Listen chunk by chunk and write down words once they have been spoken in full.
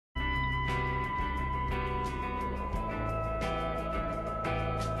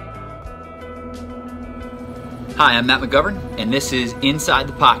Hi, I'm Matt McGovern, and this is Inside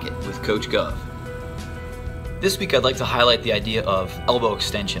the Pocket with Coach Gov. This week I'd like to highlight the idea of elbow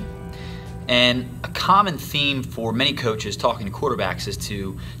extension. And a common theme for many coaches talking to quarterbacks is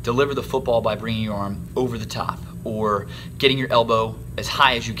to deliver the football by bringing your arm over the top or getting your elbow as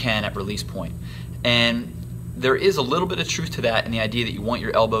high as you can at release point. And there is a little bit of truth to that in the idea that you want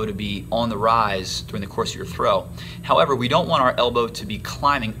your elbow to be on the rise during the course of your throw. However, we don't want our elbow to be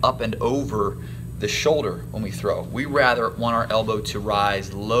climbing up and over the shoulder when we throw. We rather want our elbow to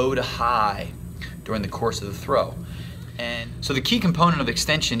rise low to high during the course of the throw. And so the key component of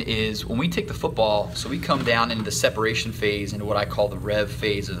extension is when we take the football, so we come down into the separation phase, into what I call the rev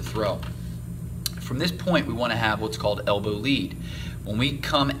phase of the throw. From this point, we want to have what's called elbow lead. When we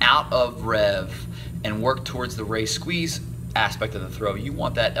come out of rev and work towards the race squeeze aspect of the throw, you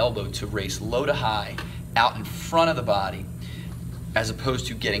want that elbow to race low to high out in front of the body, as opposed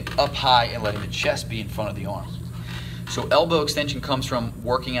to getting up high and letting the chest be in front of the arm. So elbow extension comes from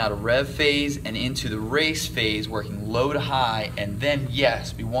working out a rev phase and into the race phase, working low to high, and then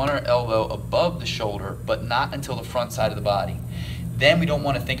yes, we want our elbow above the shoulder, but not until the front side of the body. Then we don't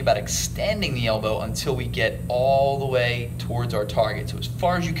want to think about extending the elbow until we get all the way towards our target. So as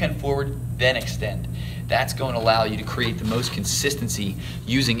far as you can forward, then extend. That's going to allow you to create the most consistency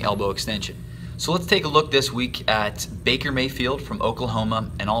using elbow extension. So let's take a look this week at Baker Mayfield from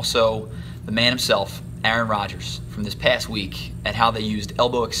Oklahoma and also the man himself, Aaron Rodgers, from this past week at how they used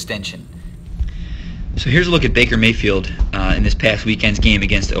elbow extension. So here's a look at Baker Mayfield in this past weekend's game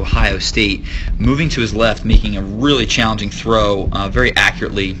against Ohio State, moving to his left, making a really challenging throw very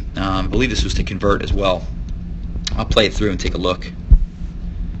accurately. I believe this was to convert as well. I'll play it through and take a look.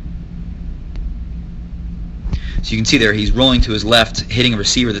 So you can see there he's rolling to his left, hitting a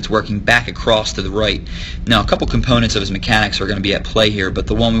receiver that's working back across to the right. Now a couple components of his mechanics are going to be at play here, but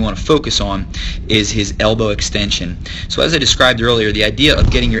the one we want to focus on is his elbow extension. So as I described earlier, the idea of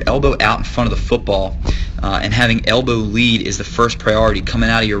getting your elbow out in front of the football and having elbow lead is the first priority,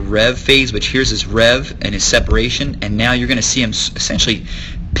 coming out of your rev phase, which here's his rev and his separation, and now you're going to see him essentially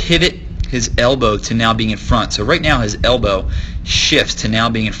pivot his elbow to now being in front. So right now his elbow shifts to now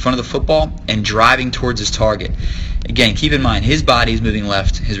being in front of the football and driving towards his target. Again, keep in mind his body is moving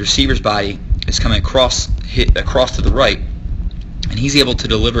left, his receiver's body is coming across to the right, and he's able to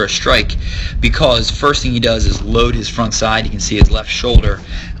deliver a strike because first thing he does is load his front side. You can see his left shoulder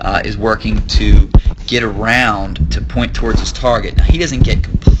is working to get around to point towards his target. Now he doesn't get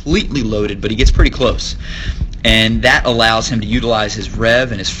completely loaded, but he gets pretty close. And that allows him to utilize his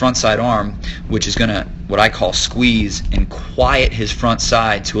rev and his front side arm, which is going to, what I call, squeeze and quiet his front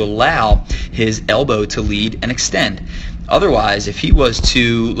side to allow his elbow to lead and extend. Otherwise, if he was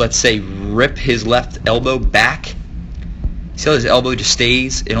to, let's say, rip his left elbow back, see how his elbow just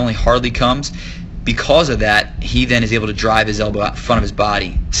stays, it only hardly comes. Because of that, he then is able to drive his elbow out in front of his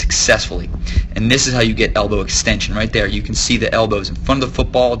body successfully. And this is how you get elbow extension right there. You can see the elbows in front of the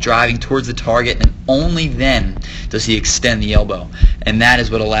football, driving towards the target, and only then does he extend the elbow. And that is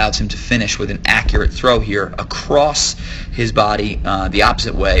what allows him to finish with an accurate throw here across his body the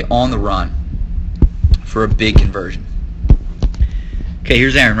opposite way on the run for a big conversion. Okay,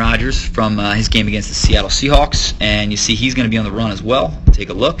 here's Aaron Rodgers from his game against the Seattle Seahawks, and you see he's going to be on the run as well. Take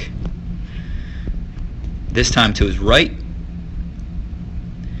a look. This time to his right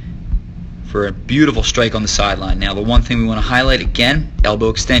for a beautiful strike on the sideline. Now the one thing we want to highlight again, elbow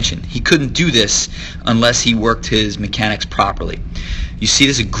extension. He couldn't do this unless he worked his mechanics properly. You see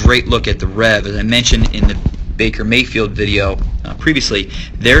this is a great look at the rev. As I mentioned in the Baker Mayfield video previously,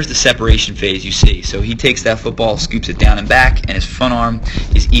 there's the separation phase you see. So he takes that football, scoops it down and back, and his front arm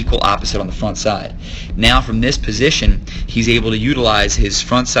is equal opposite on the front side. Now from this position, he's able to utilize his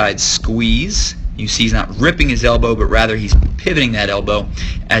front side squeeze. You see he's not ripping his elbow, but rather he's pivoting that elbow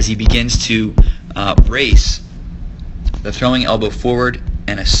as he begins to race the throwing elbow forward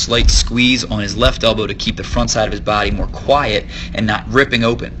and a slight squeeze on his left elbow to keep the front side of his body more quiet and not ripping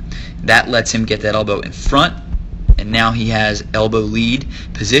open. That lets him get that elbow in front, and now he has elbow lead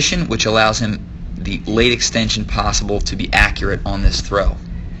position, which allows him the late extension possible to be accurate on this throw.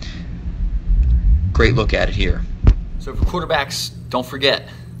 Great look at it here. So for quarterbacks, don't forget,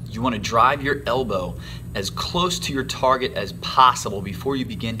 you want to drive your elbow as close to your target as possible before you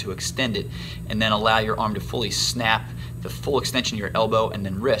begin to extend it, and then allow your arm to fully snap the full extension of your elbow and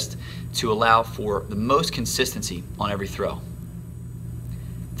then wrist to allow for the most consistency on every throw.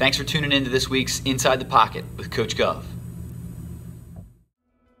 Thanks for tuning in to this week's Inside the Pocket with Coach Gov.